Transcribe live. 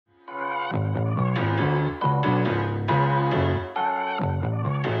What's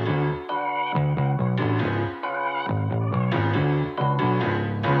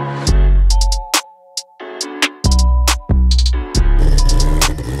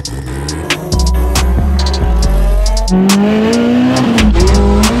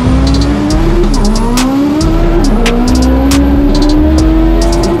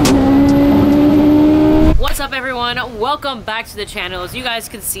up, everyone? Welcome back to the channel. As you guys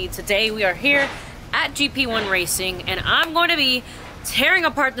can see, today we are here at GP1 Racing and I'm going to be tearing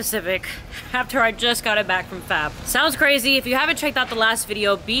apart the Civic after I just got it back from Fab. Sounds crazy. If you haven't checked out the last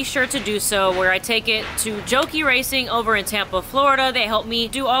video, be sure to do so, where I take it to Jokey Racing over in Tampa, Florida. They helped me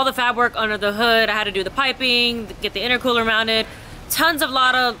do all the Fab work under the hood. I had to do the piping, get the intercooler mounted,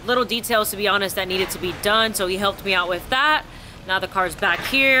 lot of little details, to be honest, that needed to be done. So he helped me out with that. Now the car's back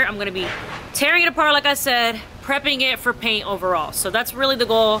here. I'm gonna be tearing it apart, like I said, prepping it for paint overall. So that's really the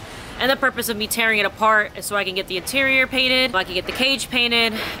goal and the purpose of me tearing it apart, is so I can get the interior painted, I can get the cage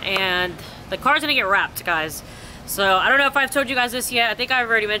painted, and the car's gonna get wrapped, guys. So I don't know if I've told you guys this yet. I think I've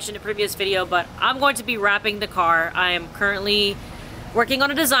already mentioned in a previous video, but I'm going to be wrapping the car. I am currently working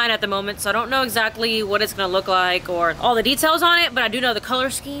on a design at the moment, so I don't know exactly what it's gonna look like or all the details on it, but I do know the color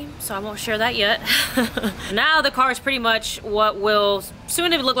scheme, so I won't share that yet. Now the car is pretty much what will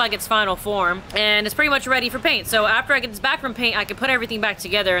soon look like its final form, and it's pretty much ready for paint. So after I get this back from paint, I can put everything back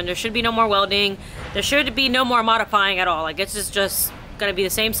together, and there should be no more welding. There should be no more modifying at all. Like, it's just gonna be the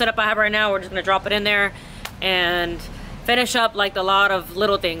same setup I have right now. We're just gonna drop it in there and finish up like a lot of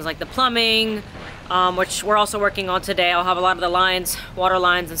little things like the plumbing, which we're also working on today. I'll have a lot of the lines, water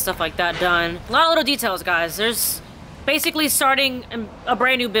lines and stuff like that done. A lot of little details, guys. There's basically starting a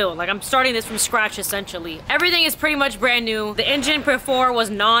brand new build. Like, I'm starting this from scratch, essentially. Everything is pretty much brand new. The engine before was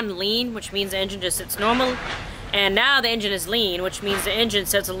non-lean, which means the engine just sits normal. And now the engine is lean, which means the engine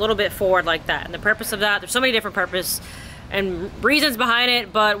sits a little bit forward like that. And the purpose of that, there's so many different purposes and reasons behind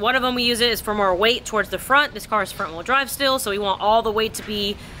it, but one of them we use it is for more weight towards the front. This car is front wheel drive still, so we want all the weight to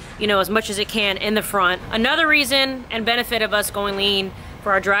be, you know, as much as it can in the front. Another reason and benefit of us going lean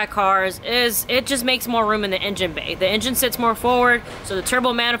for our drag cars is it just makes more room in the engine bay. The engine sits more forward, so the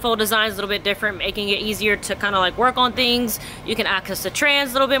turbo manifold design is a little bit different, making it easier to kind of like work on things. You can access the trans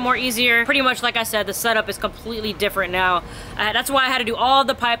a little bit more easier. Pretty much, like I said, the setup is completely different now. That's why I had to do all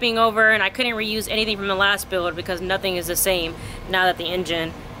the piping over, and I couldn't reuse anything from the last build because nothing is the same now that the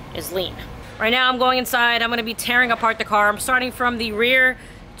engine is lean. Right now I'm going inside. I'm going to be tearing apart the car. I'm starting from the rear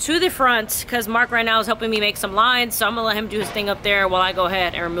to the front because Mark right now is helping me make some lines, so I'm gonna let him do his thing up there while I go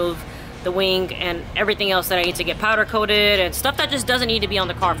ahead and remove the wing and everything else that I need to get powder coated and stuff that just doesn't need to be on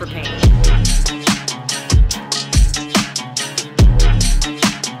the car for paint.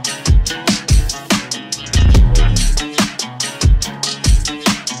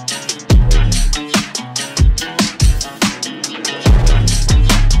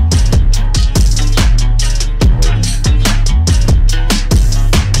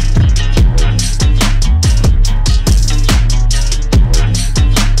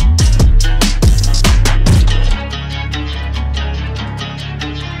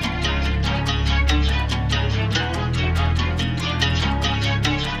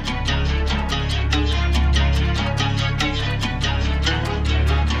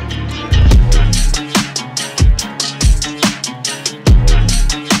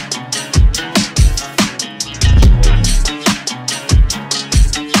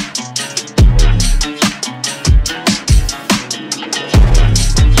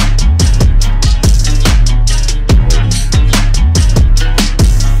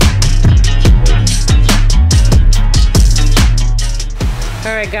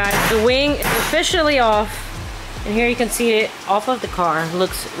 Alright guys, the wing is officially off, and here you can see it off of the car. It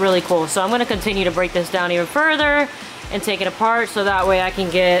looks really cool. So I'm going to continue to break this down even further and take it apart so that way I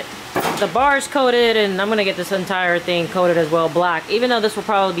can get the bars coated, and I'm going to get this entire thing coated as well black. Even though this will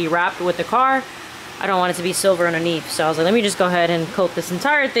probably be wrapped with the car, I don't want it to be silver underneath. So I was like, let me just go ahead and coat this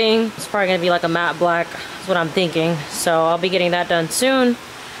entire thing. It's probably going to be like a matte black. That's what I'm thinking. So I'll be getting that done soon.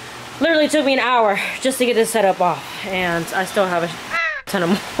 Literally took me an hour just to get this setup off, and I still have a ton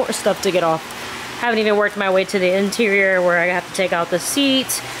of more stuff to get off. Haven't even worked my way to the interior where I have to take out the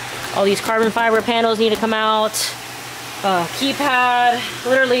seats. All these carbon fiber panels need to come out. Keypad.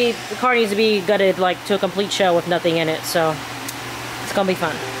 Literally, the car needs to be gutted like to a complete shell with nothing in it. So it's gonna be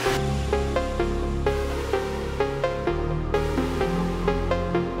fun.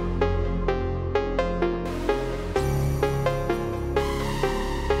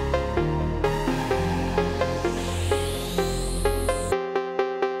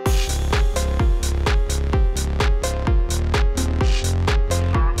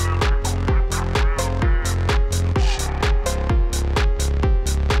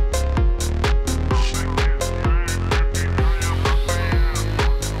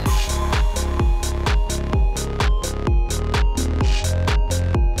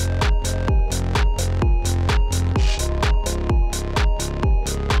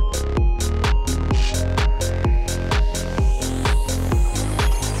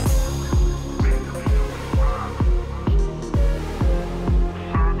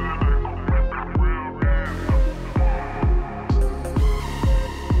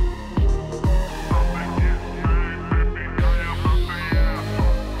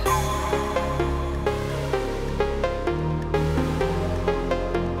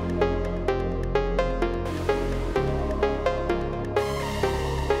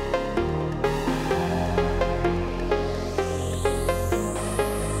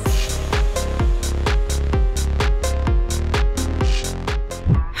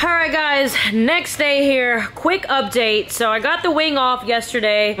 Alright guys, next day here, quick update. So I got the wing off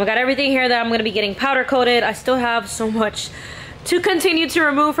yesterday. I got everything here that I'm gonna be getting powder coated. I still have so much to continue to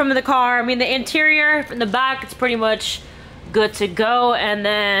remove from the car. I mean, the interior from the back, it's pretty much good to go. And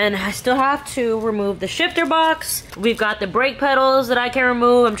then I still have to remove the shifter box. We've got the brake pedals that I can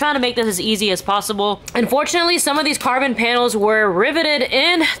remove. I'm trying to make this as easy as possible. Unfortunately, some of these carbon panels were riveted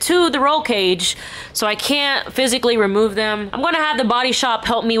into the roll cage, so I can't physically remove them. I'm gonna have the body shop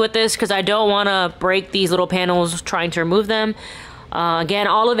help me with this because I don't want to break these little panels trying to remove them. Again,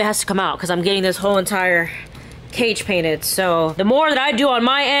 all of it has to come out because I'm getting this whole entire cage painted. So the more that I do on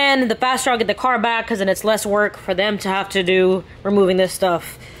my end, the faster I'll get the car back, because then it's less work for them to have to do removing this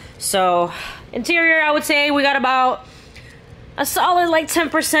stuff. So interior, I would say we got about a solid like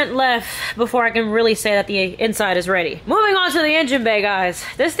 10% left before I can really say that the inside is ready. Moving on to the engine bay, guys.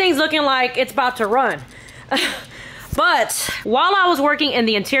 This thing's looking like it's about to run. But while I was working in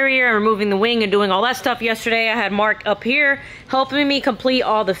the interior and removing the wing and doing all that stuff yesterday, I had Mark up here helping me complete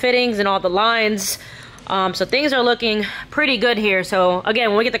all the fittings and all the lines. So things are looking pretty good here. So again,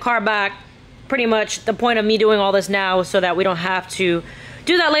 when we get the car back, pretty much the point of me doing all this now so that we don't have to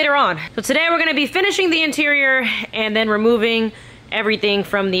do that later on. So today we're gonna be finishing the interior and then removing everything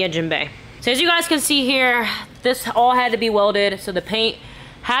from the engine bay. So as you guys can see here, this all had to be welded, so the paint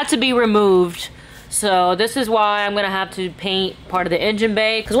had to be removed. So this is why I'm gonna have to paint part of the engine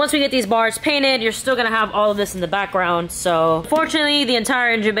bay, because once we get these bars painted, you're still gonna have all of this in the background. So fortunately, the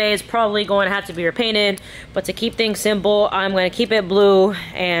entire engine bay is probably going to have to be repainted, but to keep things simple, I'm gonna keep it blue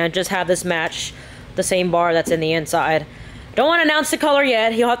and just have this match the same bar that's in the inside. Don't want to announce the color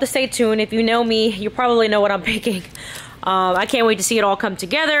yet. You'll have to stay tuned. If you know me, you probably know what I'm picking. I can't wait to see it all come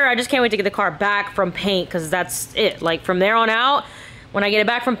together. I just can't wait to get the car back from paint, because that's it. Like from there on out, when I get it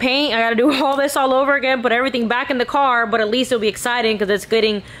back from paint, I gotta do all this all over again, put everything back in the car, but at least it'll be exciting because it's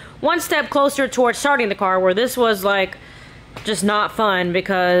getting one step closer towards starting the car, where this was like just not fun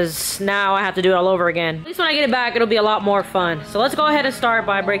because now I have to do it all over again. At least when I get it back, it'll be a lot more fun. So let's go ahead and start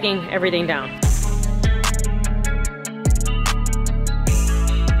by breaking everything down.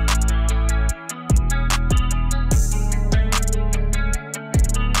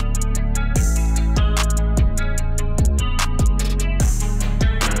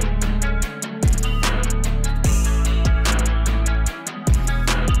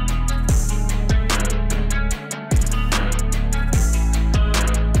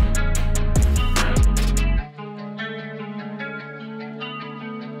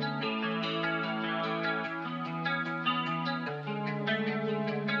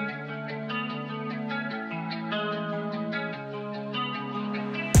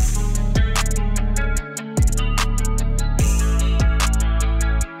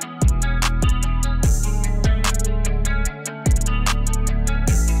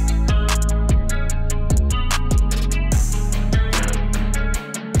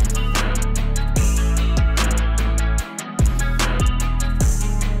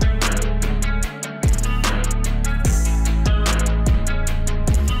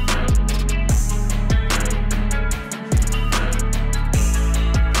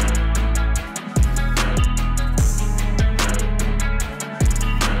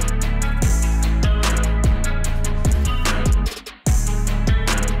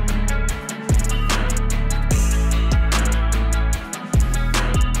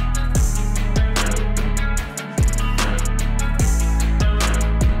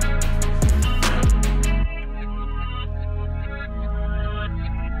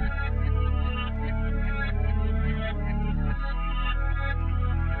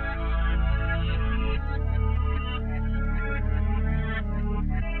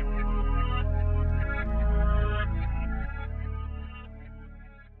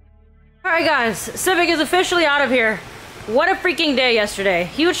 Alright guys, Civic is officially out of here. What a freaking day yesterday.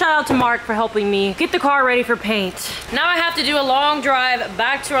 Huge shout out to Mark for helping me get the car ready for paint. Now I have to do a long drive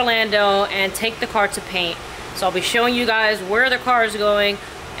back to Orlando and take the car to paint. So I'll be showing you guys where the car is going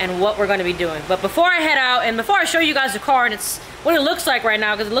and what we're going to be doing. But before I head out and before I show you guys the car and it's what it looks like right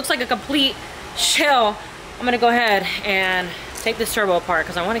now, because it looks like a complete shell, I'm going to go ahead and take this turbo apart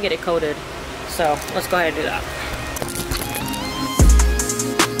because I want to get it coated. So let's go ahead and do that.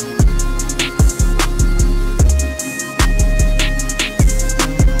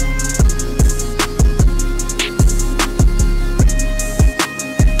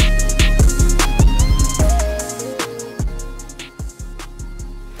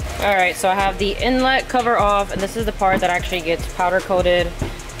 Alright, so I have the inlet cover off, and this is the part that actually gets powder coated.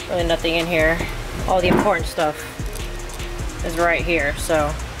 Really nothing in here. All the important stuff is right here.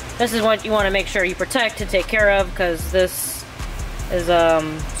 So this is what you want to make sure you protect and take care of, because this is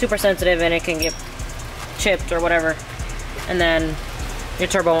super sensitive and it can get chipped or whatever, and then your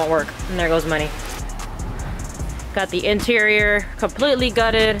turbo won't work, and there goes money. Got the interior completely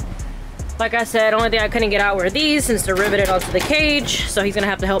gutted. Like I said, only thing I couldn't get out were these since they're riveted onto the cage, so he's gonna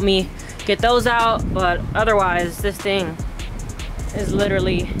have to help me get those out, but otherwise this thing is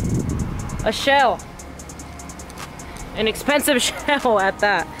literally a shell. An expensive shell at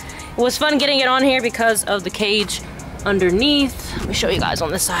that. It was fun getting it on here because of the cage underneath. Let me show you guys on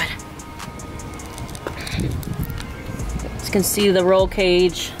this side. You can see the roll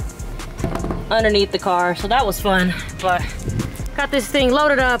cage underneath the car, so that was fun. But got this thing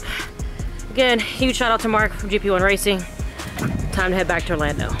loaded up. Again, huge shout out to Mark from GP1 Racing. Time to head back to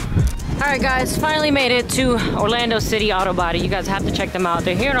Orlando. All right guys, finally made it to Orlando City Auto Body. You guys have to check them out.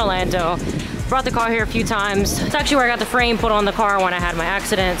 They're here in Orlando. Brought the car here a few times. It's actually where I got the frame put on the car when I had my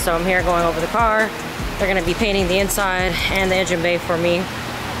accident, so I'm here going over the car. They're gonna be painting the inside and the engine bay for me.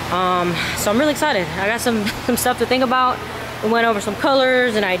 So I'm really excited. I got some stuff to think about. We went over some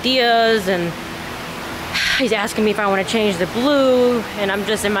colors and ideas, and he's asking me if I want to change the blue, and I'm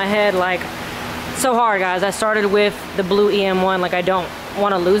just in my head like, so hard guys. I started with the blue EM1, like I don't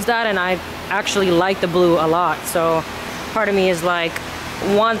want to lose that, and I actually like the blue a lot, so part of me is like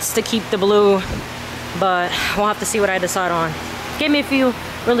wants to keep the blue, but we'll have to see what I decide on. Gave me a few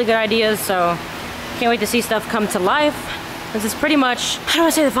really good ideas, so can't wait to see stuff come to life. This is pretty much, I don't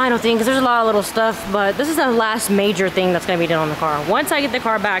want to say the final thing because there's a lot of little stuff, but this is the last major thing that's going to be done on the car. Once I get the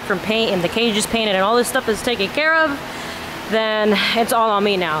car back from paint and the cage is painted and all this stuff is taken care of, then it's all on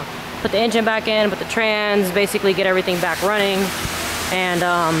me now. Put the engine back in, put the trans, basically get everything back running. And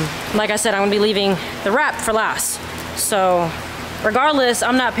like I said, I'm gonna be leaving the wrap for last. So regardless,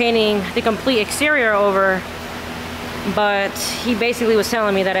 I'm not painting the complete exterior over, but he basically was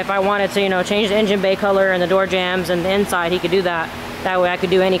telling me that if I wanted to, you know, change the engine bay color and the door jambs and the inside, he could do that. That way I could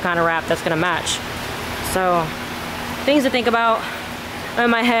do any kind of wrap that's gonna match. So things to think about. I'm in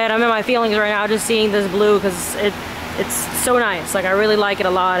my head, I'm in my feelings right now just seeing this blue because it's so nice. Like I really like it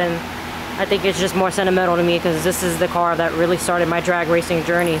a lot, and I think it's just more sentimental to me because this is the car that really started my drag racing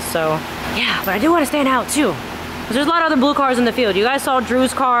journey. So yeah, but I do want to stand out too. There's a lot of other blue cars in the field. You guys saw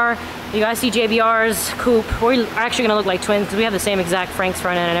Drew's car, you guys see JBR's coupe. We're actually gonna look like twins because we have the same exact Frank's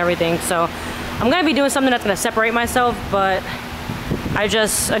front end and everything. So I'm gonna be doing something that's gonna separate myself, but I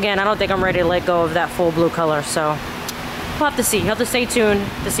just, again, I don't think I'm ready to let go of that full blue color. So we'll have to see. You'll have to stay tuned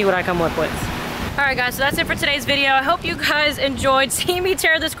to see what I come up with. Alright guys, so that's it for today's video. I hope you guys enjoyed seeing me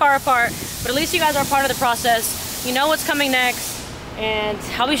tear this car apart, but at least you guys are part of the process. You know what's coming next, and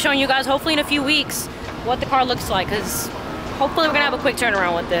I'll be showing you guys hopefully in a few weeks what the car looks like, because hopefully we're gonna have a quick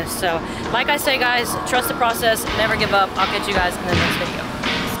turnaround with this. So like I say guys, trust the process, never give up. I'll catch you guys in the next video.